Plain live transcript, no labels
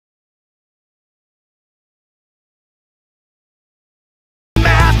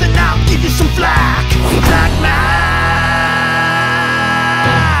Flack math.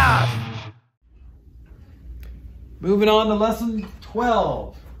 Moving on to lesson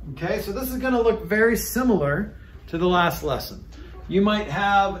 12. Okay, so this is going to look very similar to the last lesson. You might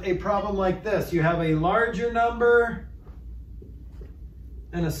have a problem like this. You have a larger number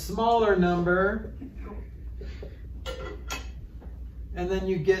and a smaller number, and then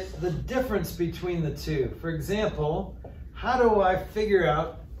you get the difference between the two. For example, how do I figure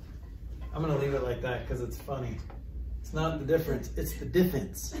out, I'm going to leave it like that because it's funny. It's not the difference, it's the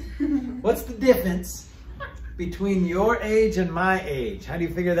difference. What's the difference between your age and my age? How do you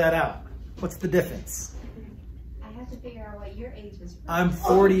figure that out? What's the difference? I have to figure out what your age is. I'm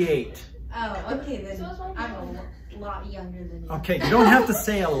 48. Oh, okay, then I'm a lot younger than you. Okay, you don't have to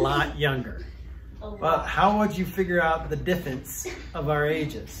say a lot younger. Well, how would you figure out the difference of our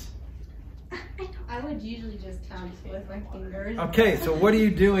ages? I would usually just count with my fingers. Okay, so what are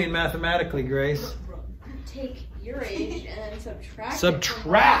you doing mathematically, Grace? Take your age and subtract.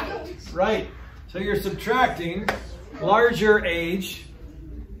 Subtract, right. So you're subtracting larger age,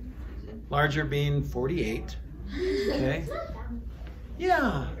 larger being 48, okay?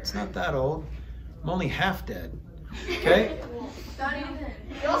 Yeah, it's not that old. I'm only half dead, okay? Not even.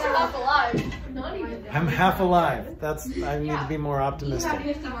 You're also half alive. Not even. I'm half alive. I need to be more You have optimistic.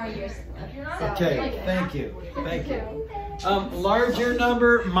 50 more years left. Okay, thank you, thank you. Larger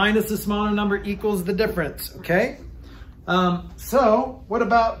number minus a smaller number equals the difference, okay? So what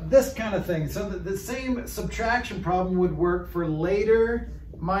about this kind of thing? So the same subtraction problem would work for later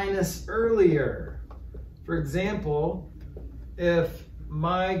minus earlier. For example, if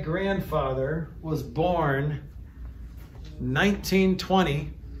my grandfather was born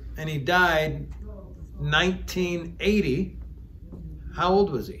 1920 and he died 1980, how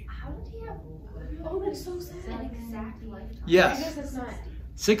old was he? How did he have? Oh, that's so sad. An exact lifetime. Yes. I guess that's not.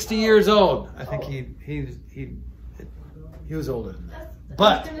 60 years old. I think he was older than that.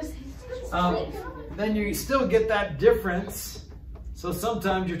 But then you still get that difference. So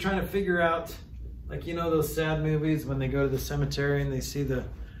sometimes you're trying to figure out, like, you know those sad movies when they go to the cemetery and they see the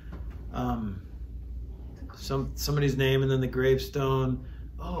somebody's name and then the gravestone.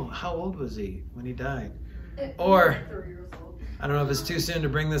 Oh, how old was he when he died? Or I don't know if it's too soon to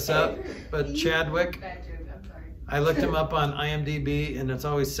bring this up, but Chadwick, I looked him up on IMDb, and it's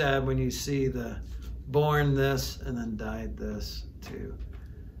always sad when you see the born this and then died this too.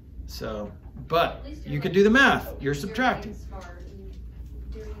 So, but you could do the math. You're subtracting.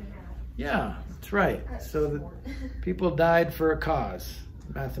 Yeah, that's right. So the people died for a cause,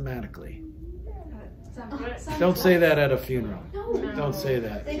 mathematically. Don't say that at a funeral. Don't say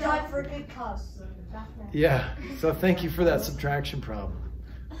that. They died for a good cause. Yeah, so thank you for that subtraction problem.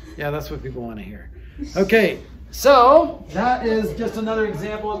 Yeah, that's what people want to hear. Okay, so that is just another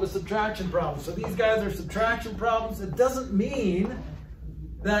example of a subtraction problem. So these guys are subtraction problems. It doesn't mean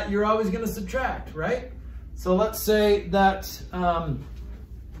that you're always going to subtract, right? So let's say that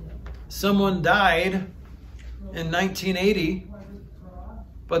someone died in 1980,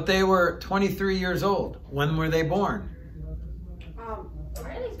 but they were 23 years old. When were they born?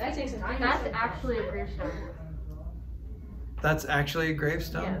 That takes time. That's actually a gravestone. That's actually a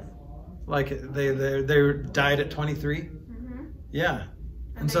gravestone? Yes. Like they died at 23? Mm-hmm. Yeah.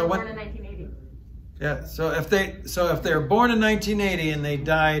 And so they were when, born in 1980. yeah, so if they were born in 1980 and they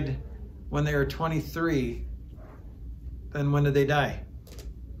died when they were 23, then when did they die?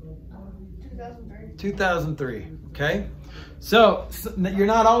 2003. 2003, okay? So you're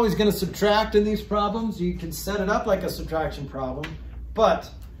not always going to subtract in these problems. You can set it up like a subtraction problem, but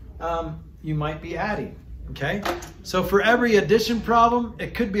you might be adding, okay? So for every addition problem,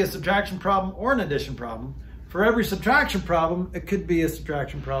 it could be a subtraction problem or an addition problem. For every subtraction problem, it could be a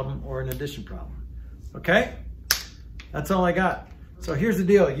subtraction problem or an addition problem, okay? That's all I got. So here's the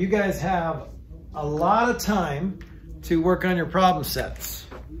deal. You guys have a lot of time to work on your problem sets.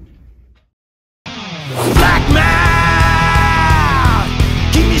 Black math.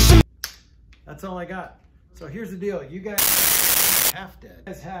 Give me some. That's all I got. So here's the deal. You guys half dead.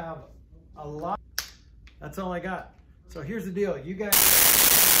 You guys have a lot. That's all I got. So here's the deal. You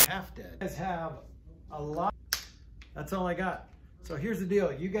guys half dead. You guys have a lot. That's all I got. So here's the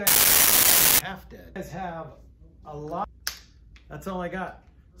deal. You guys half dead. You guys have a lot. That's all I got.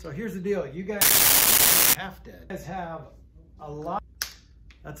 So here's the deal. You guys half dead. You guys have a lot.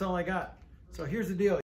 That's all I got. So here's the deal.